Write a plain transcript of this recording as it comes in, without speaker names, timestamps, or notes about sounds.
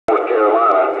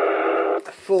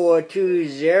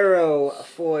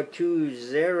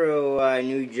420,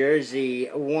 New Jersey,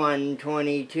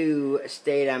 122,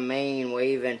 state of Maine,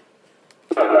 waving.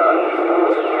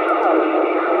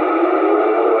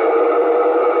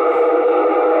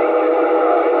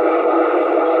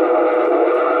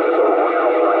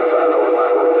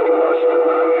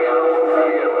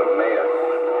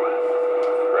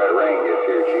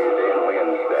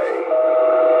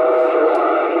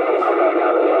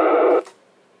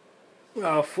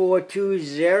 Well,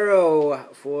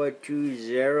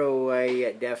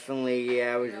 420, definitely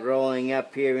I was rolling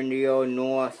up here in the old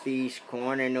northeast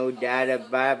corner, no doubt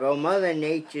about it. Well, Mother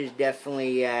Nature's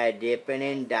definitely dipping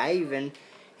and diving.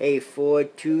 Hey,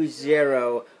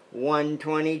 420,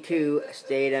 122,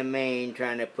 state of Maine,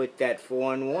 trying to put that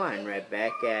 4-1 right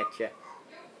back at you.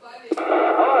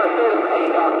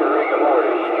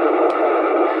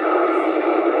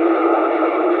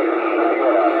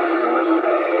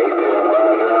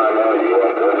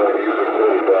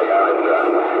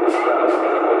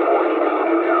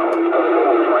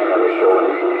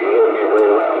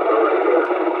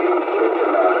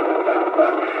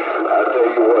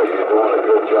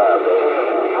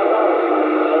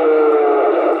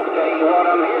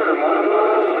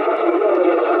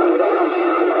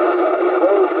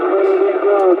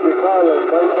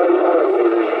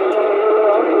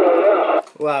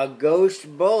 Well,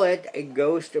 Ghost Bullet in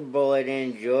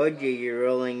Georgia, you're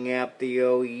rolling up the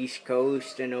old East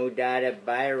Coast, and no doubt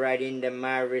about it, right into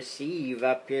my receive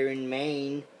up here in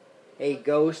Maine. Hey,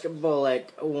 Ghost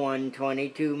Bullet,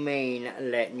 122 Maine,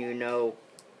 letting you know.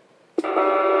 Yeah,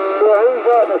 he's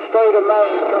out in the state of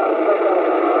Maine trying to come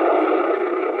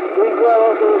out. He's well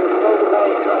over in the state of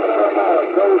Maine trying to come out.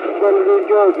 Ghost Bullet in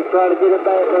Georgia trying to get it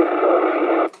back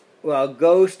there. Well,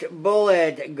 Ghost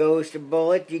Bullet,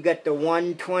 you got the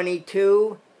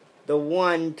 122, the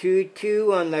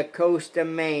 122 on the coast of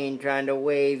Maine, trying to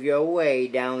wave your way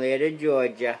down there to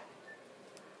Georgia.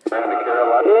 Yeah, for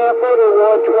the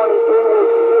 122 was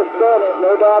just done it,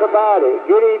 no doubt about it.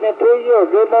 Good evening to you, or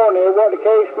good morning, or what the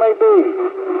case may be.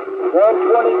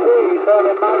 122,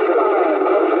 sounding mighty fine.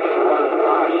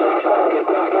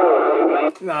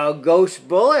 Well, Ghost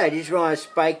Bullet, I just want to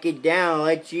spike it down,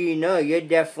 let you know you're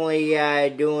definitely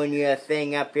doing your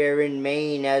thing up here in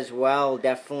Maine as well.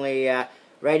 Definitely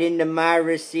right into my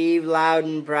receive, loud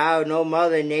and proud. No,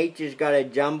 Mother Nature's got a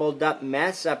jumbled up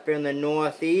mess up here in the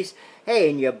northeast.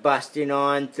 Hey, and you're busting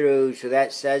on through, so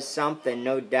that says something,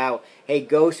 no doubt. Hey,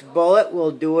 Ghost Bullet,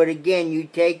 we'll do it again. You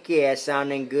take care.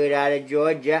 Sounding good out of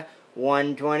Georgia.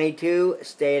 122,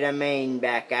 state of Maine,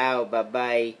 back out.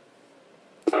 Bye-bye.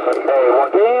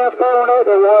 Yeah, phone at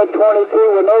the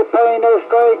 122 with no pain, no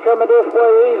strain coming this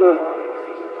way either.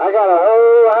 I got a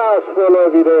whole house full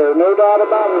of you there, no doubt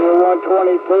about it, the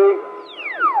 122.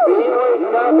 Anyway,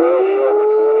 God bless you.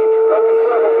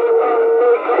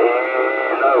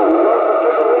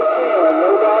 No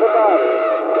doubt about it.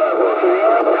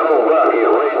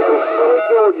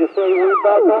 Georgia, say we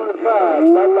back on the side.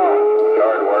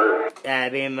 Bye-bye.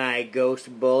 That be my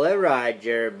Ghost Bullet,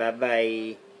 Roger.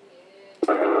 Bye-bye.